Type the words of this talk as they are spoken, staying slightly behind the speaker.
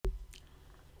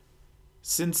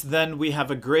Since then we have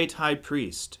a great high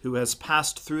priest who has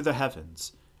passed through the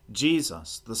heavens,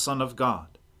 Jesus, the Son of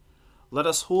God. Let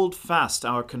us hold fast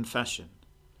our confession.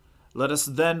 Let us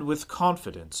then with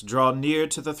confidence draw near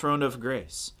to the throne of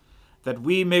grace, that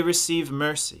we may receive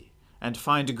mercy and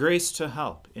find grace to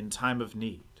help in time of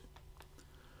need.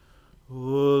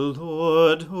 O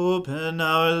Lord, open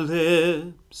our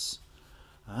lips,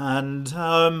 and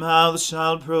our mouth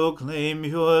shall proclaim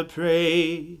your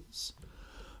praise.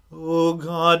 O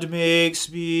God, make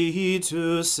speed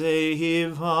to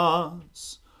save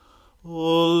us.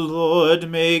 O Lord,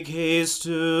 make haste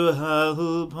to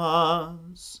help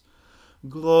us.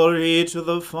 Glory to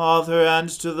the Father, and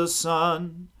to the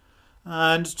Son,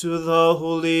 and to the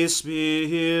Holy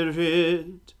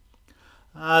Spirit,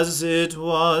 as it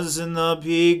was in the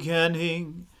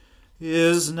beginning,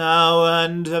 is now,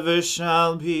 and ever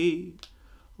shall be,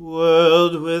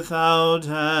 world without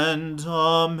end.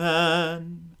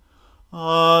 Amen.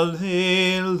 Alleluia.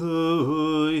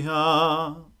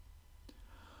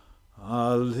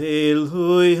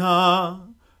 Alleluia.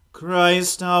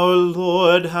 Christ our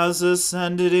Lord has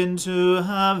ascended into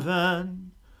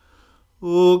heaven.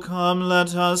 O come,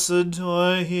 let us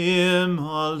adore him.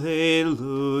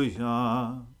 Alleluia.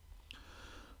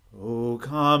 O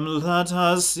come, let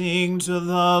us sing to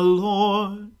the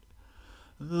Lord.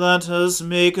 Let us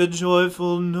make a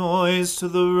joyful noise to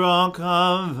the rock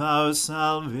of our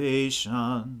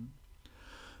salvation.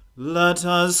 Let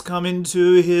us come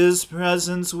into his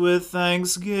presence with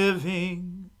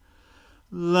thanksgiving.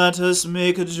 Let us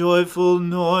make a joyful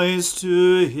noise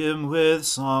to him with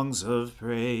songs of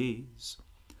praise.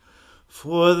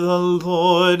 For the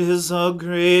Lord is a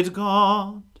great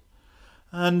God,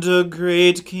 and a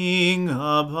great King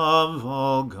above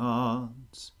all gods.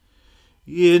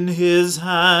 In his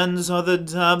hands are the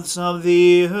depths of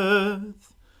the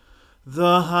earth.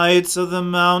 The heights of the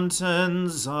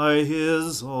mountains are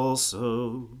his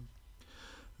also.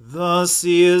 The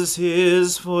sea is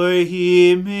his, for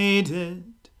he made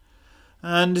it,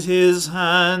 and his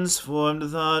hands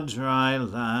formed the dry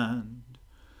land.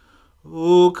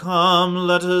 O come,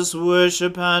 let us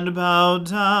worship and bow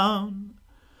down.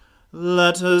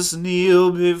 Let us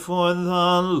kneel before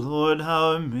the Lord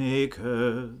our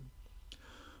Maker.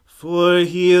 For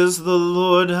he is the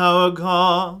Lord our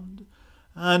God,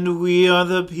 and we are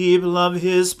the people of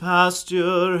his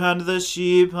pasture and the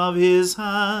sheep of his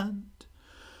hand.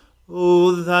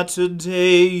 O that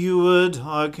today you would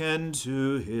hearken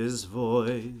to his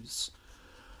voice.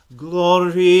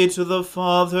 Glory to the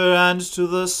Father, and to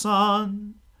the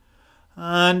Son,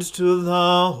 and to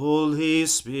the Holy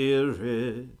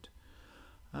Spirit,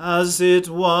 as it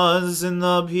was in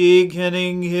the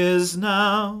beginning, is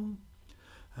now,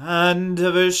 and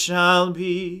ever shall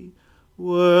be,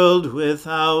 world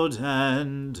without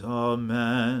end.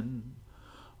 Amen.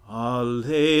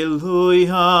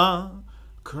 Alleluia.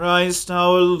 Christ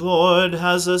our Lord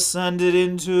has ascended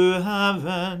into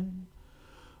heaven.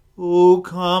 O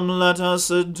come, let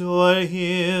us adore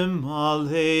him.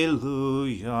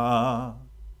 Alleluia.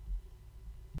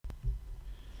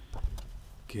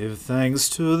 Give thanks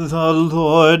to the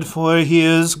Lord, for he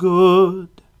is good,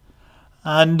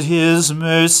 and his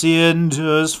mercy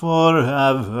endures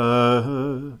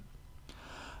forever.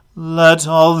 Let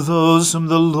all those whom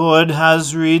the Lord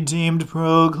has redeemed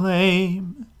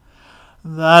proclaim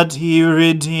that he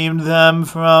redeemed them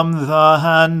from the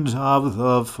hand of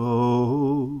the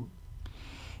foe.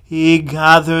 He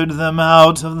gathered them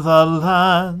out of the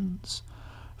lands,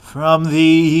 from the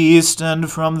east and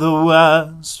from the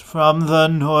west, from the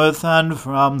north and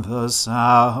from the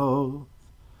south.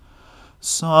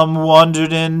 Some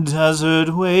wandered in desert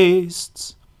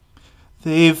wastes.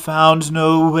 They found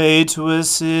no way to a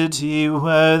city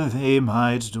where they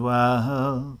might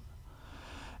dwell.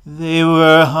 They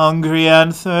were hungry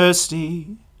and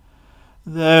thirsty.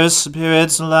 Their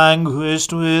spirits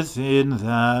languished within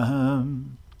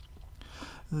them.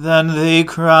 Then they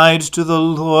cried to the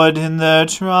Lord in their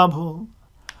trouble,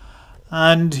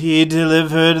 and he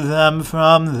delivered them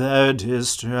from their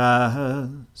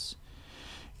distress.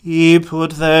 He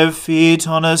put their feet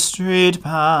on a straight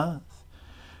path,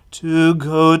 to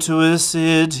go to a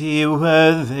city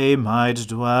where they might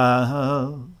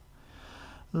dwell.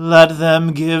 Let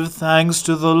them give thanks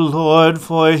to the Lord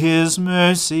for his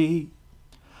mercy,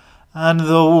 and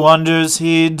the wonders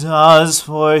he does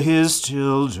for his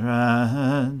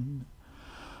children.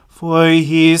 For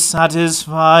he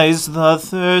satisfies the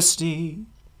thirsty,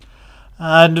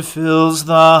 and fills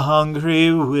the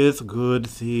hungry with good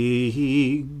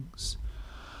things.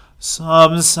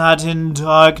 Some sat in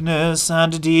darkness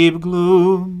and deep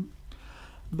gloom,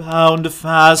 bound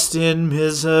fast in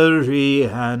misery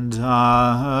and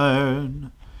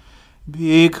iron,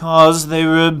 because they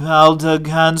rebelled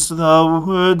against the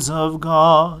words of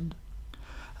God,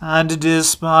 and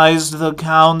despised the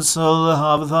counsel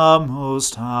of the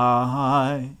Most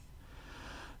High.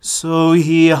 So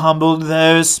he humbled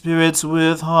their spirits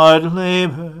with hard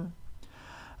labor,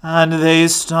 and they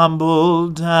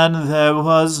stumbled, and there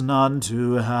was none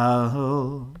to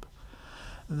help.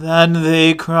 Then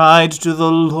they cried to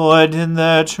the Lord in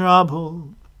their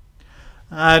trouble,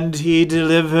 and he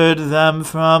delivered them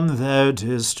from their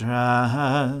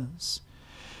distress.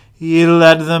 He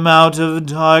led them out of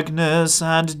darkness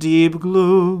and deep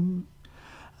gloom,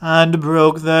 and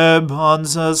broke their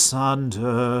bonds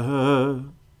asunder.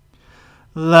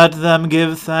 Let them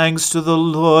give thanks to the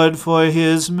Lord for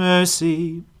his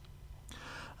mercy,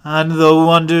 and the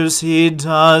wonders he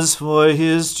does for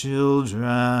his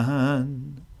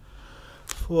children.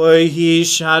 For he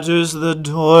shatters the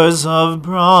doors of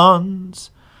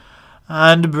bronze,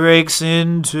 and breaks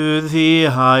into the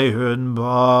iron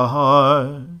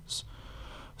bars.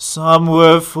 Some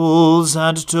were fools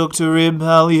and took to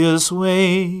rebellious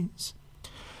ways.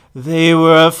 They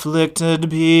were afflicted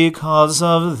because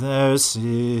of their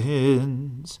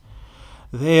sins.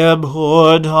 They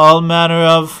abhorred all manner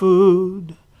of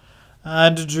food,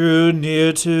 and drew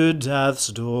near to death's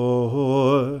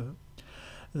door.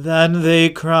 Then they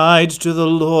cried to the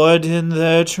Lord in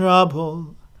their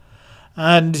trouble,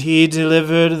 and he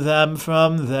delivered them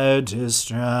from their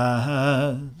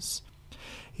distress.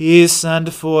 He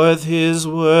sent forth his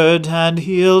word and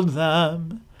healed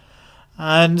them,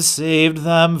 and saved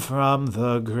them from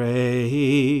the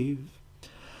grave.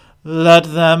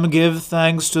 Let them give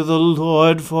thanks to the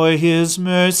Lord for his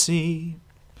mercy,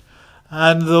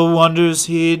 and the wonders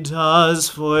he does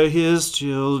for his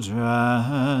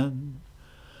children.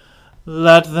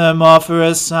 Let them offer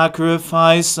a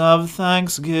sacrifice of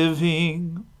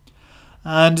thanksgiving,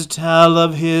 and tell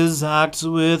of his acts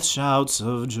with shouts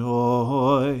of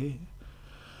joy.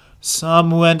 Some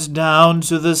went down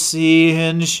to the sea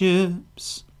in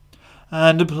ships,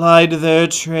 and plied their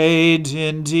trade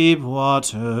in deep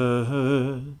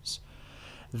waters.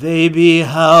 They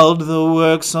beheld the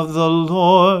works of the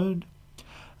Lord,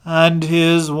 and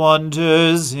his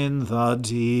wonders in the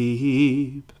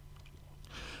deep.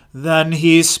 Then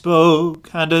he spoke,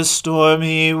 and a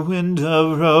stormy wind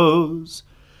arose,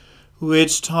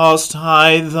 which tossed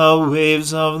high the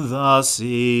waves of the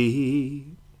sea.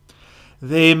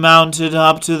 They mounted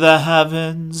up to the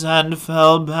heavens, and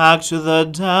fell back to the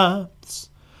depths.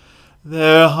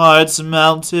 Their hearts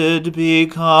melted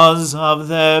because of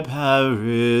their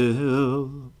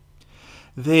peril.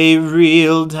 They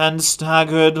reeled and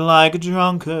staggered like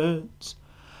drunkards,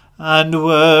 and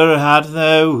were at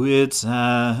their wits'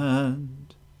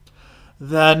 end.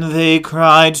 Then they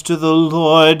cried to the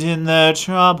Lord in their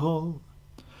trouble,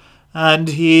 and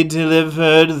he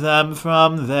delivered them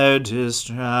from their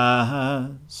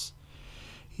distress.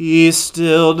 He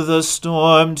stilled the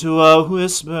storm to a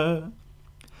whisper,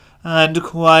 and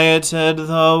quieted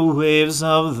the waves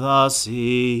of the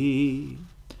sea.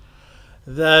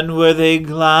 Then were they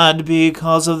glad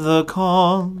because of the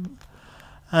calm,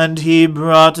 and he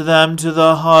brought them to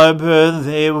the harbor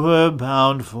they were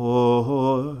bound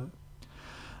for.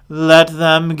 Let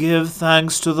them give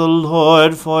thanks to the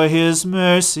Lord for his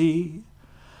mercy,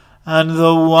 and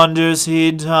the wonders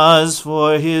he does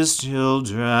for his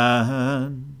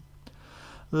children.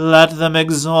 Let them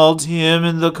exalt him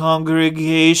in the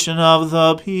congregation of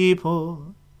the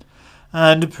people,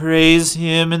 and praise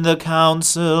him in the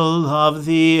council of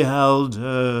the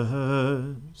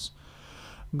elders.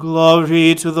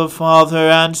 Glory to the Father,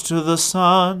 and to the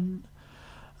Son,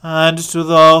 and to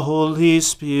the Holy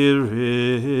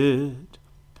Spirit,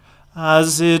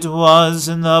 as it was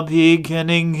in the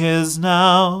beginning, is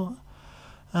now,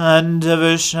 and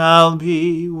ever shall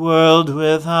be, world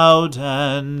without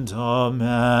end.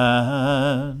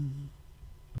 Amen.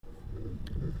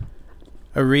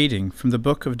 A reading from the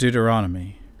book of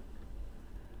Deuteronomy.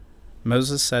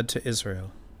 Moses said to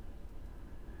Israel,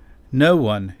 "No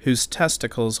one whose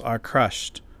testicles are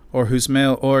crushed, or whose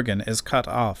male organ is cut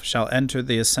off, shall enter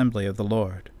the assembly of the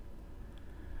Lord.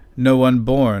 No one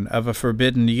born of a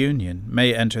forbidden union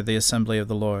may enter the assembly of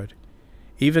the Lord,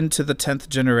 even to the 10th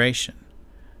generation.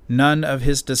 None of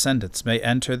his descendants may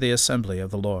enter the assembly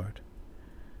of the Lord.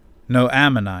 No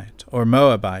Ammonite or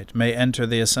Moabite may enter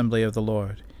the assembly of the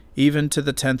Lord, even to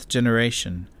the 10th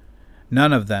generation.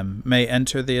 None of them may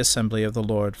enter the assembly of the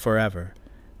Lord forever,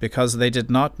 because they did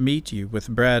not meet you with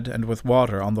bread and with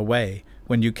water on the way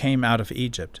when you came out of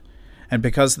Egypt, and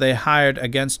because they hired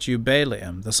against you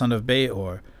Balaam the son of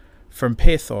Beor, from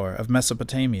Pethor of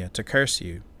Mesopotamia to curse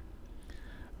you.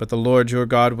 But the Lord your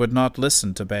God would not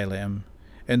listen to Balaam.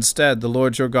 Instead, the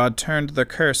Lord your God turned the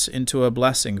curse into a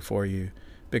blessing for you,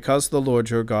 because the Lord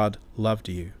your God loved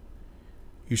you.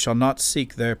 You shall not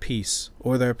seek their peace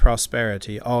or their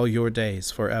prosperity all your days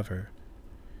forever.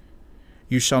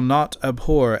 You shall not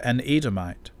abhor an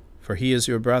Edomite, for he is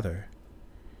your brother.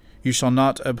 You shall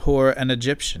not abhor an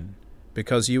Egyptian,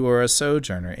 because you are a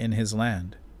sojourner in his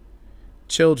land.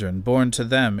 Children born to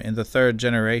them in the 3rd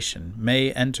generation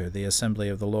may enter the assembly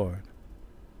of the Lord.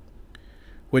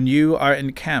 When you are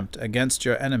encamped against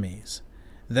your enemies,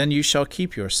 then you shall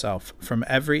keep yourself from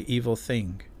every evil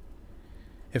thing.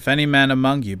 If any man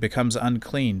among you becomes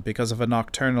unclean because of a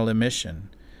nocturnal emission,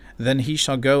 then he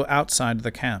shall go outside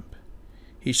the camp.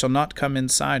 He shall not come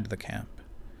inside the camp.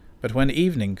 But when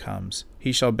evening comes,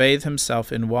 he shall bathe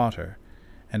himself in water,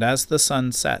 and as the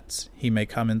sun sets, he may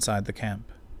come inside the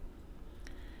camp.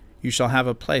 You shall have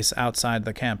a place outside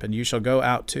the camp, and you shall go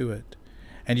out to it.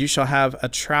 And you shall have a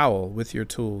trowel with your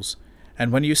tools,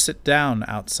 and when you sit down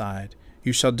outside,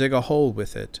 you shall dig a hole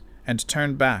with it, and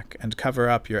turn back and cover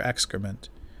up your excrement,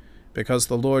 because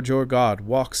the Lord your God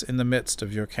walks in the midst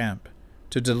of your camp,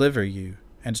 to deliver you,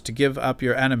 and to give up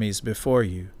your enemies before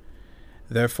you.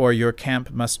 Therefore your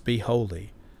camp must be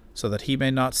holy, so that he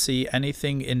may not see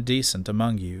anything indecent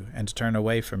among you, and turn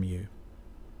away from you.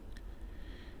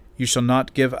 You shall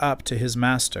not give up to his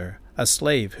master a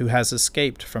slave who has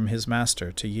escaped from his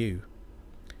master to you.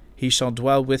 He shall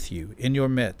dwell with you in your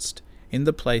midst, in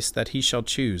the place that he shall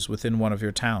choose within one of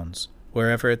your towns,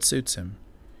 wherever it suits him.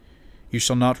 You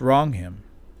shall not wrong him.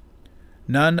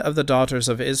 None of the daughters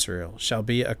of Israel shall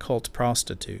be a cult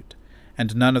prostitute,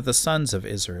 and none of the sons of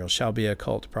Israel shall be a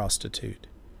cult prostitute.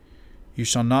 You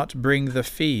shall not bring the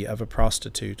fee of a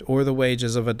prostitute or the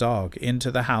wages of a dog into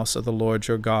the house of the Lord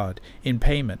your God in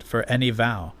payment for any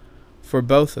vow, for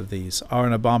both of these are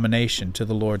an abomination to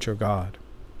the Lord your God.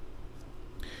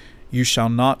 You shall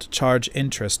not charge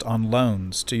interest on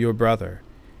loans to your brother,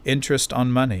 interest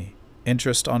on money,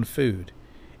 interest on food,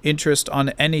 interest on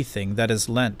anything that is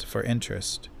lent for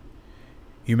interest.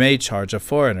 You may charge a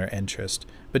foreigner interest,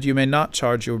 but you may not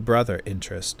charge your brother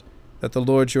interest, that the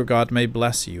Lord your God may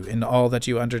bless you in all that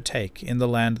you undertake in the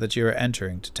land that you are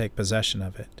entering to take possession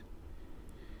of it.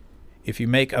 If you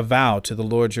make a vow to the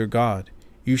Lord your God,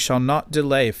 you shall not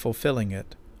delay fulfilling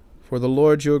it, for the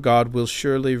Lord your God will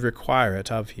surely require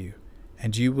it of you,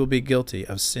 and you will be guilty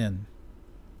of sin.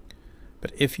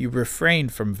 But if you refrain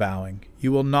from vowing,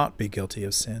 you will not be guilty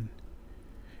of sin.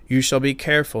 You shall be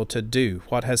careful to do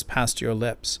what has passed your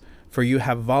lips, for you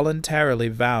have voluntarily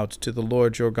vowed to the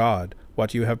Lord your God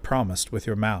what you have promised with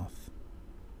your mouth.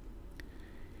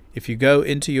 If you go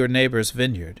into your neighbor's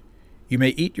vineyard, you may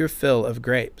eat your fill of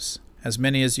grapes, as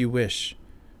many as you wish,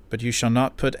 but you shall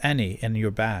not put any in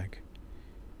your bag.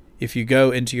 If you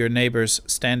go into your neighbor's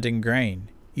standing grain,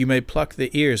 you may pluck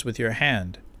the ears with your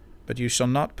hand, but you shall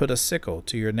not put a sickle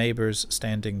to your neighbor's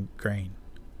standing grain.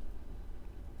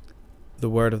 The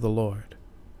word of the Lord.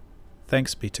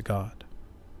 Thanks be to God.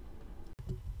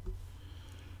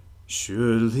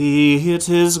 Surely it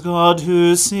is God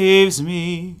who saves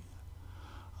me.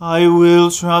 I will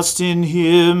trust in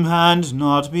him and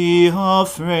not be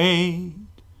afraid.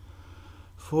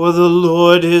 For the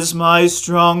Lord is my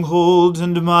stronghold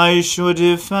and my sure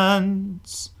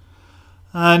defense,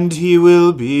 and he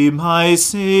will be my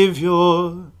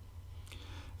Saviour.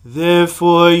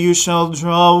 Therefore you shall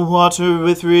draw water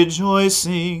with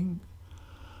rejoicing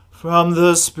from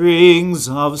the springs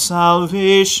of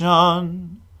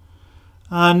salvation.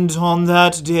 And on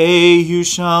that day you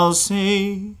shall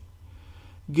say,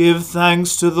 Give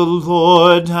thanks to the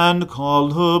Lord and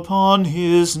call upon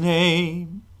his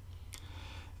name.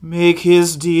 Make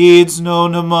his deeds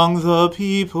known among the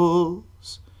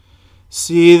peoples.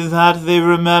 See that they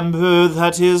remember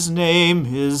that his name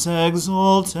is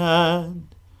exalted.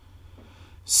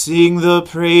 Sing the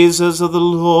praises of the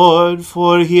Lord,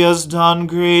 for he has done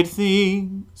great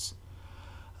things,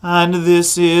 and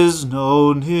this is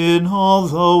known in all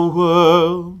the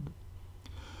world.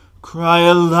 Cry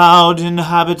aloud,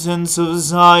 inhabitants of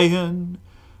Zion,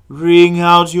 ring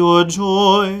out your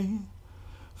joy,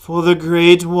 for the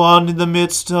great one in the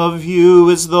midst of you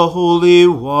is the Holy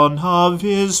One of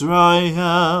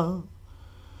Israel.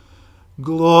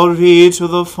 Glory to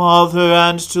the Father,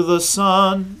 and to the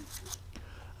Son,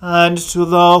 and to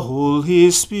the Holy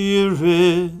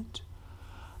Spirit,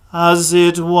 as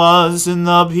it was in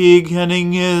the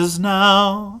beginning, is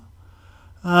now,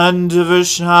 and ever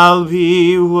shall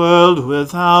be, world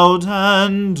without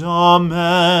end.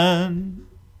 Amen.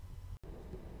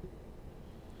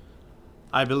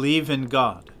 I believe in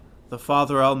God, the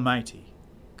Father Almighty,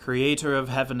 creator of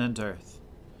heaven and earth.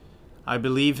 I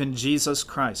believe in Jesus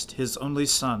Christ, his only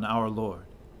Son, our Lord.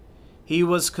 He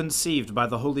was conceived by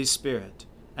the Holy Spirit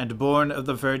and born of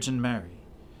the Virgin Mary.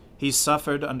 He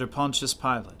suffered under Pontius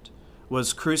Pilate,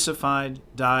 was crucified,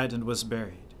 died, and was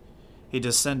buried. He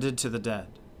descended to the dead.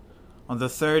 On the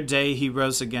third day he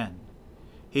rose again.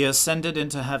 He ascended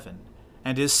into heaven,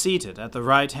 and is seated at the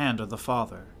right hand of the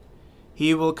Father.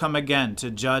 He will come again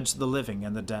to judge the living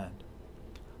and the dead.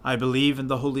 I believe in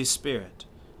the Holy Spirit,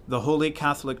 the Holy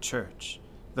Catholic Church,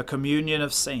 the communion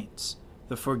of saints,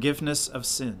 the forgiveness of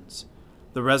sins,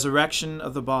 the resurrection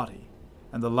of the body,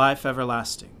 and the life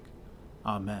everlasting.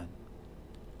 Amen.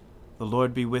 The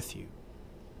Lord be with you.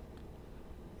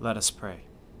 Let us pray.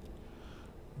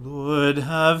 Lord,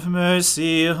 have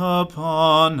mercy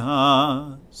upon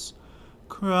us.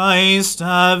 Christ,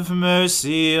 have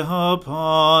mercy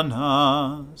upon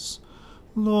us.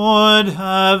 Lord,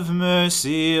 have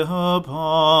mercy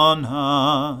upon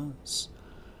us.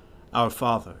 Our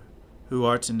Father, who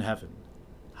art in heaven,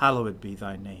 hallowed be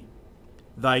thy name.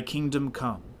 Thy kingdom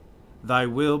come, thy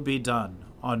will be done,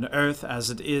 on earth as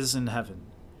it is in heaven.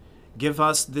 Give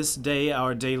us this day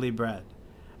our daily bread,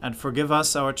 and forgive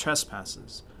us our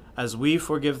trespasses, as we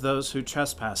forgive those who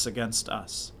trespass against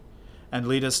us. And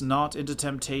lead us not into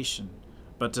temptation,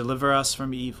 but deliver us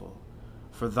from evil.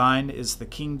 For thine is the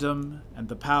kingdom, and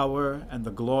the power, and the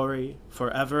glory,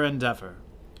 forever and ever.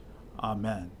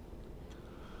 Amen.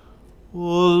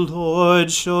 O Lord,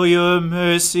 show your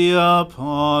mercy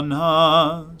upon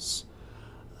us,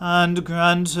 and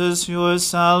grant us your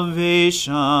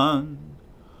salvation.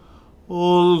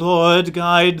 O Lord,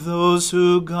 guide those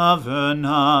who govern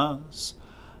us,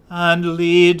 and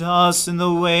lead us in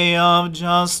the way of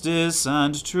justice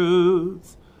and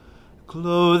truth.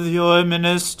 Clothe your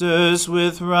ministers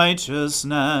with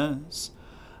righteousness,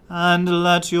 and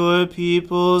let your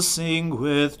people sing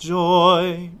with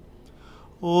joy.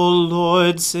 O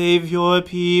Lord, save your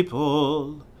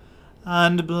people,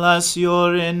 and bless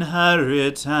your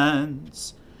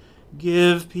inheritance.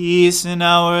 Give peace in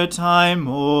our time,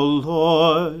 O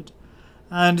Lord,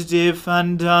 and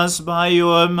defend us by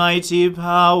your mighty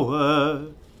power.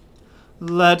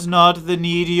 Let not the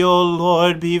needy, O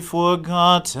Lord, be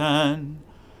forgotten,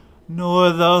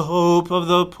 nor the hope of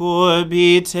the poor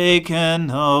be taken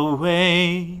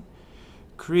away.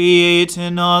 Create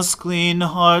in us clean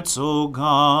hearts, O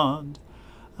God,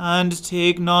 and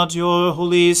take not your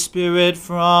Holy Spirit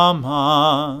from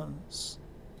us.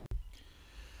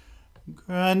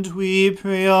 Grant, we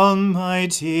pray,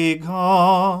 Almighty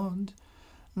God,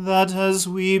 that as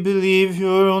we believe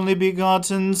your only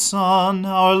begotten Son,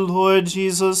 our Lord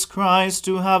Jesus Christ,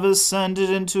 to have ascended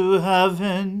into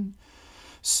heaven,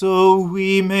 so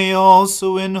we may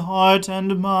also in heart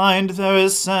and mind there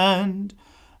ascend,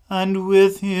 and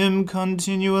with him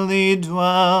continually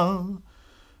dwell,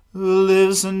 who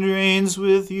lives and reigns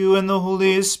with you in the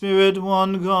Holy Spirit,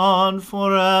 one God,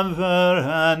 forever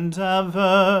and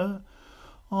ever.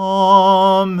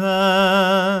 Amen.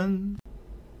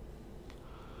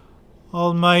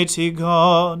 Almighty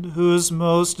God, whose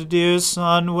most dear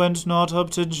Son went not up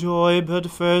to joy,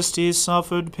 but first he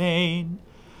suffered pain,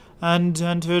 and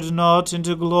entered not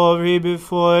into glory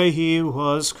before he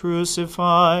was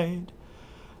crucified,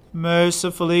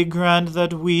 mercifully grant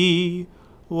that we,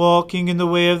 walking in the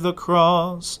way of the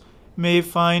cross, may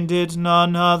find it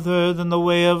none other than the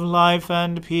way of life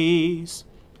and peace.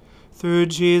 Through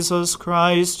Jesus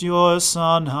Christ, your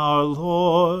Son, our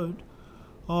Lord.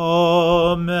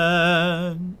 Amen.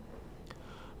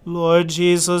 Lord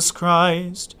Jesus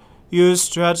Christ, you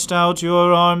stretched out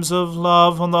your arms of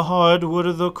love on the hard wood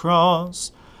of the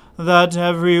cross, that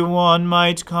every one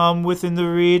might come within the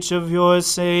reach of your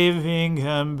saving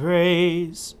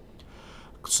embrace.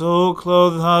 So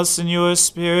clothe us in your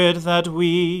Spirit, that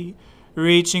we,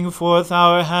 reaching forth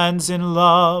our hands in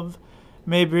love,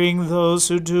 may bring those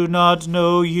who do not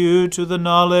know you to the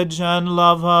knowledge and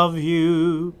love of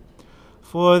you,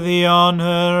 for the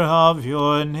honor of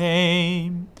your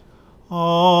name.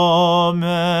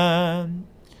 Amen.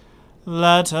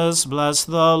 Let us bless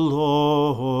the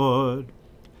Lord.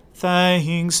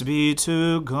 Thanks be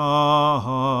to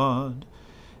God.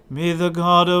 May the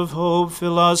God of hope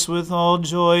fill us with all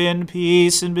joy and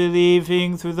peace in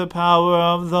believing through the power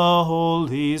of the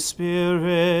Holy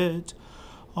Spirit.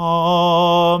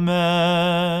 Amen.